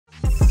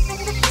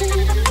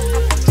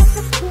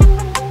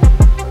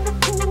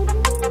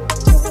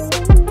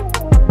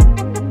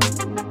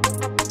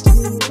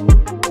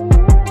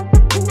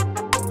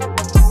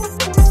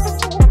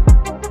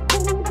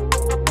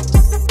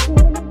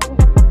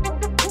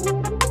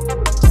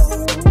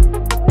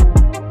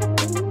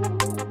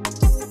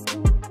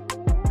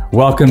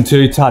Welcome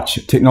to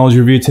Touch Technology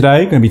Review.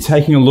 Today, going to be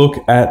taking a look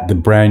at the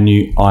brand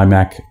new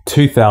iMac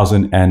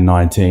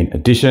 2019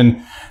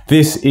 edition.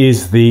 This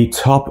is the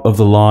top of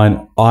the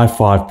line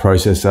i5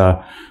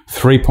 processor,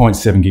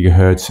 3.7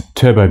 gigahertz,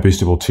 turbo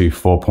boostable to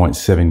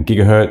 4.7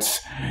 gigahertz.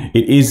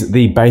 It is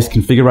the base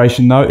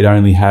configuration though. It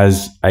only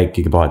has 8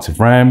 gigabytes of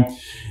RAM.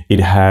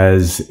 It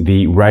has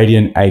the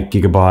Radeon 8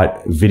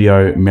 gigabyte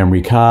video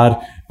memory card,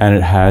 and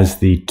it has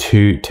the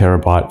 2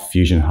 terabyte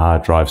Fusion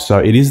hard drive. So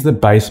it is the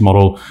base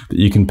model that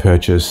you can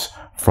purchase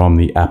from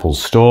the Apple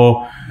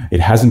Store. It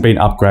hasn't been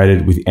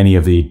upgraded with any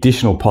of the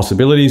additional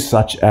possibilities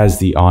such as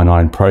the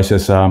i9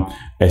 processor,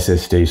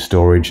 SSD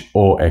storage,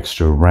 or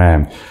extra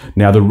RAM.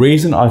 Now, the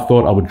reason I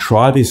thought I would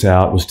try this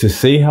out was to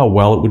see how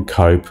well it would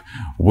cope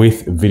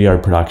with video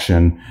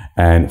production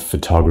and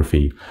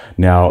photography.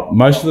 Now,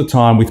 most of the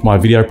time with my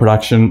video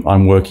production,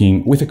 I'm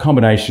working with a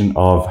combination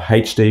of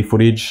HD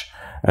footage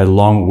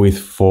along with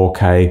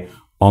 4K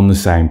on the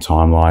same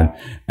timeline.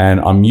 And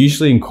I'm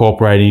usually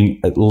incorporating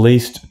at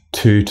least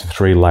 2 to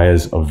 3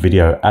 layers of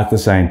video at the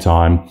same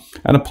time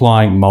and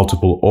applying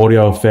multiple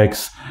audio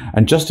effects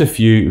and just a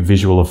few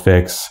visual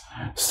effects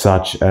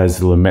such as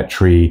the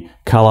lumetri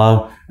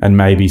color and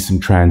maybe some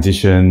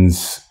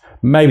transitions,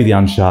 maybe the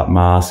unsharp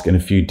mask and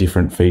a few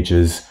different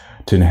features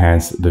to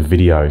enhance the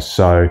video.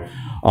 So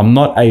I'm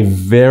not a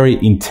very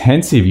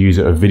intensive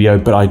user of video,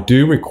 but I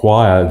do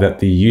require that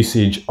the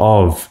usage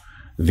of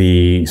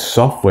the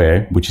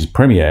software, which is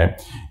Premiere,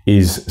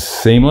 is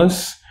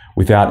seamless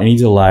without any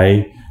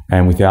delay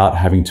and without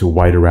having to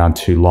wait around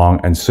too long.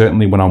 And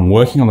certainly when I'm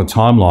working on the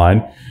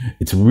timeline,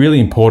 it's really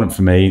important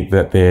for me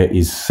that there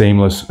is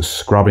seamless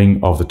scrubbing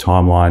of the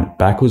timeline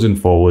backwards and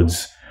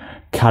forwards.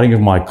 Cutting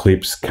of my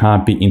clips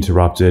can't be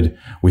interrupted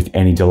with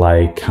any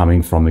delay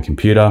coming from the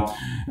computer.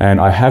 And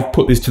I have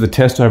put this to the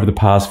test over the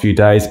past few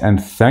days,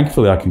 and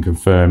thankfully I can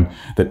confirm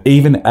that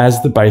even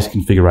as the base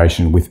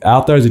configuration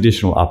without those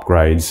additional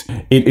upgrades,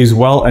 it is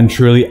well and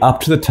truly up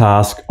to the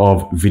task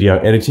of video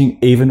editing,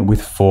 even with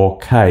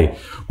 4K.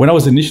 When I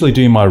was initially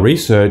doing my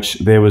research,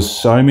 there was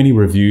so many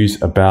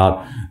reviews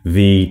about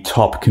the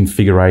top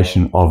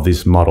configuration of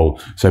this model.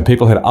 So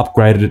people had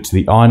upgraded it to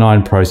the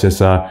i9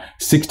 processor,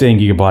 16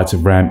 gigabytes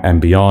of RAM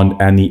and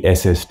beyond, and the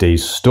SSD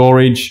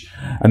storage.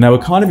 And they were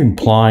kind of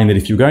implying that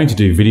if you're going to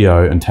do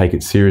video and take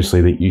it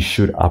seriously, that you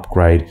should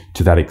upgrade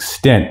to that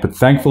extent. But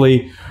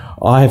thankfully,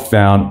 I have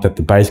found that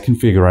the base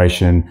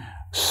configuration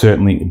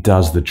certainly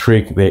does the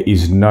trick. There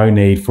is no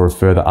need for a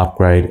further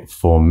upgrade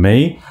for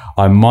me.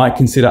 I might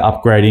consider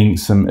upgrading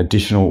some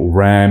additional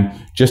RAM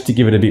just to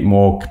give it a bit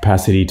more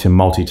capacity to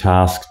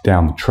multitask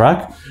down the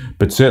track.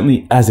 But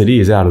certainly as it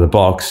is out of the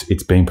box,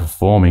 it's been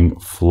performing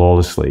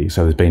flawlessly.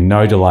 So there's been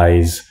no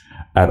delays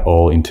at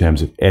all in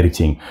terms of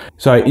editing.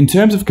 So in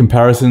terms of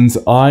comparisons,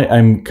 I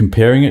am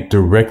comparing it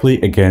directly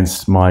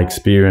against my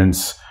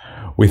experience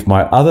with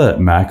my other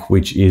Mac,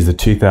 which is the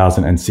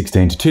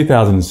 2016 to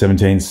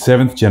 2017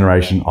 7th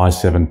generation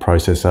i7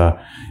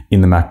 processor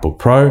in the MacBook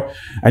Pro.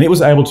 And it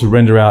was able to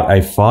render out a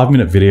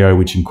 5-minute video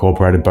which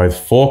incorporated both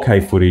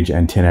 4K footage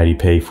and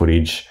 1080p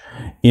footage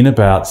in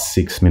about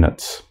 6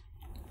 minutes.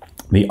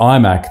 The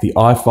iMac, the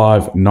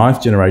i5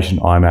 9th generation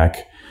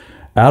iMac,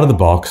 out of the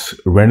box,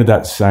 rendered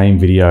that same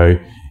video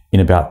in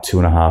about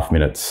 2.5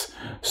 minutes.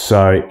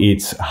 So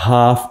it's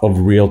half of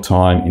real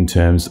time in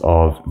terms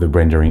of the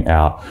rendering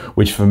out,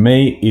 which for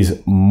me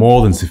is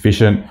more than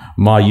sufficient.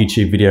 My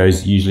YouTube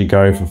videos usually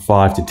go for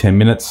 5 to 10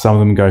 minutes. Some of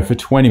them go for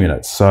 20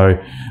 minutes. So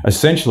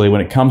essentially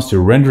when it comes to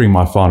rendering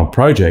my final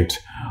project,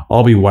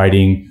 I'll be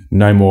waiting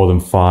no more than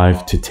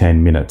 5 to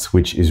 10 minutes,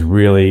 which is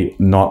really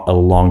not a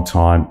long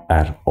time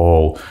at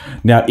all.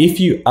 Now, if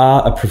you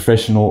are a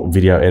professional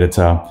video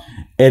editor,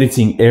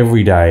 editing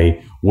every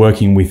day,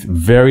 working with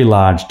very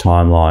large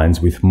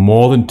timelines with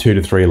more than 2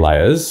 to 3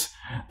 layers,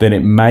 then it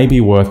may be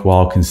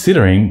worthwhile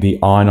considering the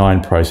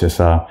i9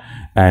 processor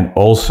and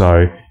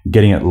also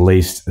getting at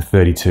least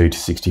 32 to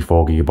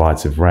 64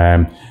 gigabytes of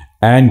RAM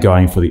and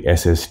going for the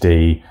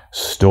SSD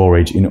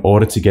storage in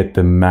order to get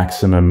the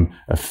maximum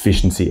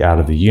efficiency out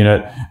of the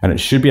unit. And it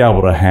should be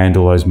able to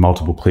handle those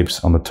multiple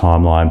clips on the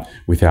timeline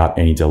without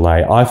any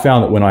delay. I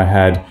found that when I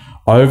had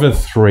over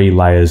 3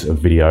 layers of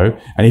video,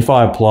 and if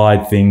I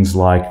applied things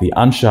like the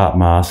unsharp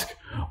mask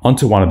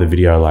onto one of the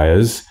video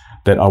layers,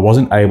 that I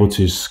wasn't able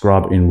to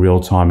scrub in real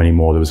time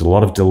anymore. There was a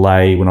lot of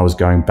delay when I was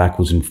going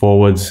backwards and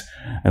forwards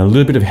and a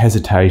little bit of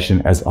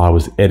hesitation as I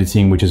was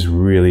editing, which is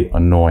really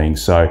annoying.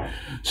 So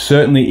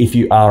certainly if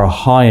you are a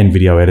high-end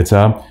video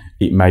editor,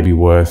 it may be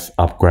worth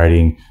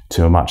upgrading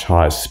to a much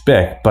higher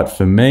spec. But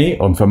for me,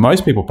 and for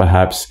most people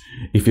perhaps,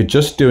 if you're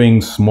just doing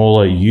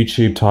smaller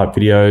YouTube type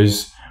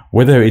videos,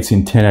 whether it's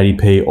in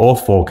 1080p or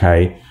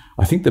 4K,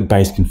 I think the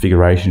base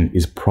configuration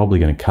is probably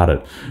going to cut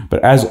it.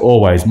 But as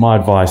always, my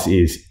advice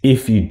is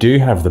if you do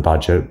have the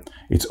budget,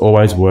 it's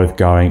always worth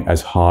going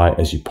as high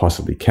as you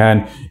possibly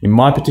can. In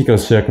my particular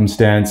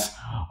circumstance,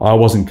 I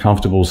wasn't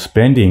comfortable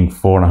spending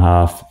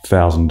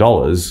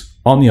 $4,500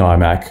 on the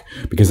iMac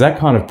because that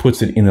kind of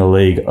puts it in the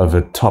league of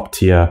a top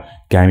tier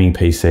gaming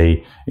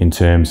PC in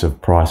terms of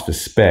price for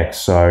specs.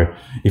 So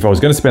if I was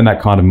going to spend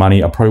that kind of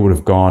money, I probably would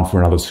have gone for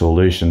another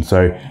solution.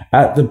 So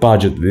at the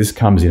budget that this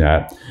comes in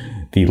at,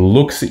 the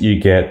looks that you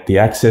get, the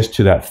access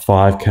to that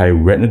 5K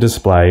Retina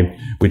display,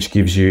 which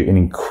gives you an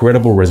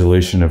incredible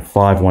resolution of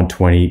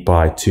 5120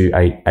 by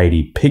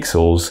 2880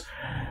 pixels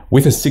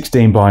with a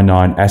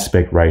 16:9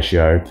 aspect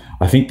ratio,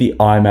 I think the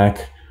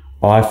iMac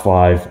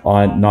i5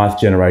 9th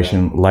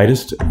generation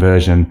latest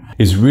version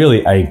is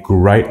really a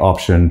great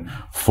option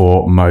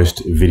for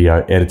most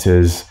video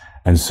editors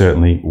and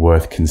certainly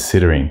worth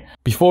considering.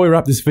 Before we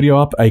wrap this video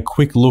up, a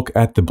quick look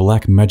at the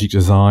Blackmagic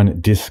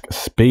Design disk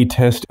speed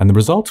test, and the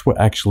results were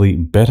actually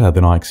better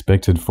than I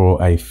expected for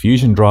a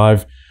Fusion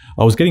drive.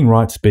 I was getting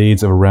write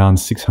speeds of around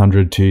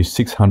 600 to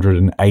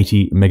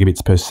 680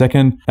 megabits per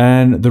second,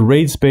 and the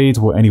read speeds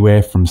were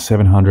anywhere from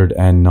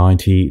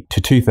 790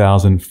 to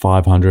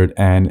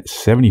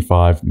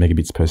 2575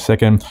 megabits per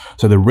second.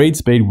 So the read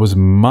speed was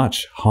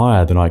much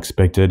higher than I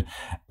expected,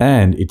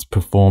 and it's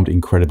performed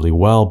incredibly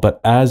well. But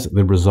as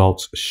the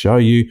results show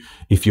you,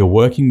 if you're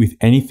working with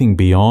anything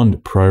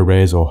beyond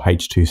ProRes or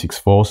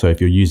H.264, so if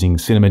you're using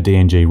Cinema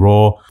DNG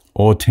RAW,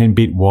 or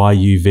 10-bit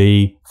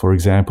YUV, for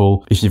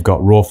example, if you've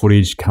got raw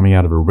footage coming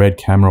out of a Red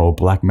camera or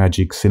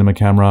Blackmagic cinema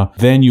camera,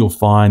 then you'll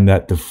find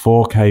that the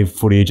 4K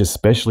footage,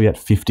 especially at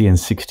 50 and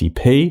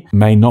 60p,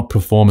 may not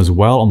perform as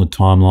well on the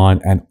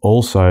timeline, and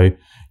also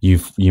you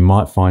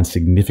might find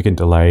significant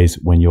delays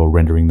when you're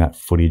rendering that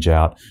footage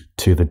out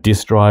to the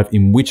disk drive,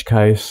 in which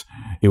case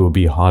it would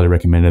be highly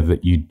recommended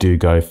that you do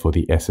go for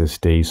the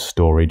SSD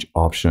storage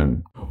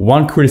option.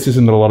 One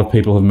criticism that a lot of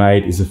people have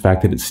made is the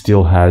fact that it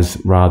still has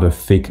rather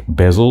thick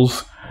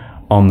bezels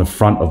on the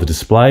front of the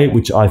display,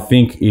 which I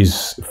think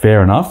is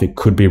fair enough. It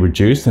could be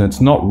reduced, and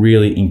it's not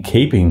really in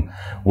keeping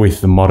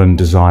with the modern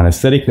design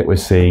aesthetic that we're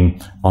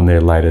seeing on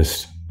their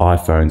latest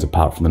iPhones,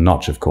 apart from the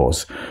notch, of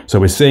course. So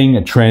we're seeing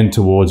a trend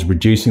towards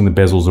reducing the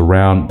bezels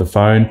around the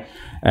phone,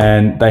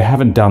 and they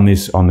haven't done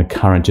this on the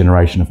current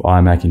generation of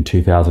iMac in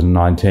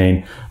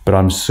 2019, but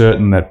I'm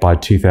certain that by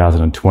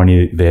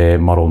 2020, their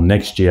model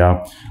next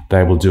year,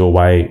 they will do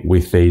away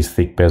with these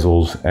thick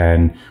bezels,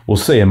 and we'll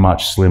see a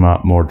much slimmer,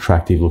 more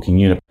attractive looking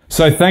unit.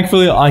 So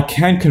thankfully, I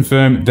can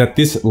confirm that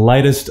this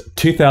latest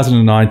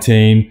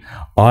 2019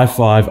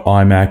 i5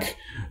 iMac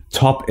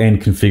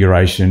top-end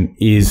configuration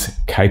is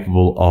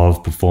capable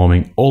of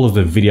performing all of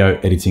the video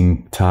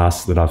editing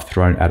tasks that I've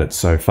thrown at it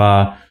so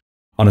far.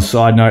 On a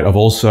side note, I've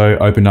also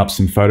opened up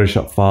some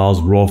Photoshop files,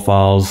 raw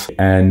files,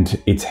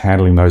 and it's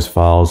handling those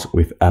files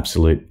with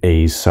absolute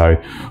ease. So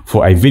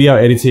for a video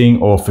editing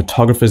or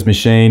photographer's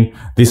machine,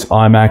 this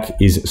iMac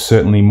is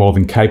certainly more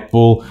than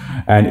capable.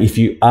 And if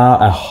you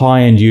are a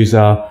high-end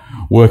user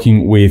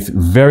working with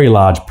very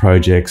large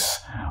projects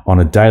on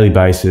a daily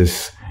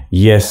basis,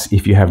 yes,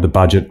 if you have the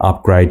budget,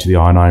 upgrade to the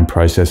i9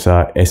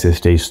 processor,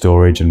 SSD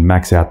storage, and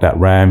max out that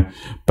RAM.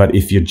 But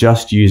if you're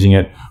just using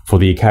it for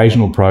the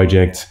occasional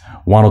project,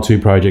 1 or 2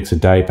 projects a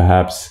day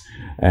perhaps,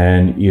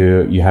 and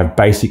you have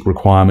basic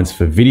requirements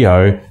for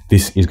video,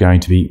 this is going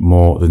to be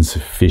more than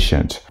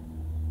sufficient.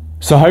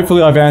 So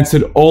hopefully I've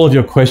answered all of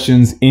your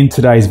questions in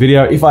today's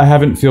video. If I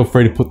haven't, feel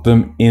free to put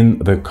them in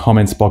the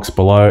comments box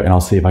below, and I'll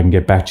see if I can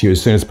get back to you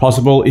as soon as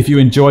possible. If you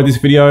enjoyed this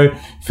video,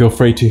 feel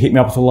free to hit me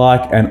up with a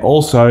like, and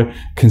also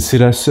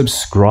consider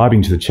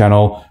subscribing to the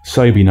channel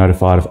so you'll be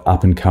notified of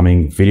up and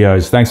coming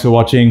videos. Thanks for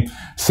watching.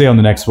 See you on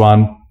the next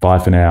one. Bye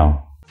for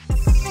now.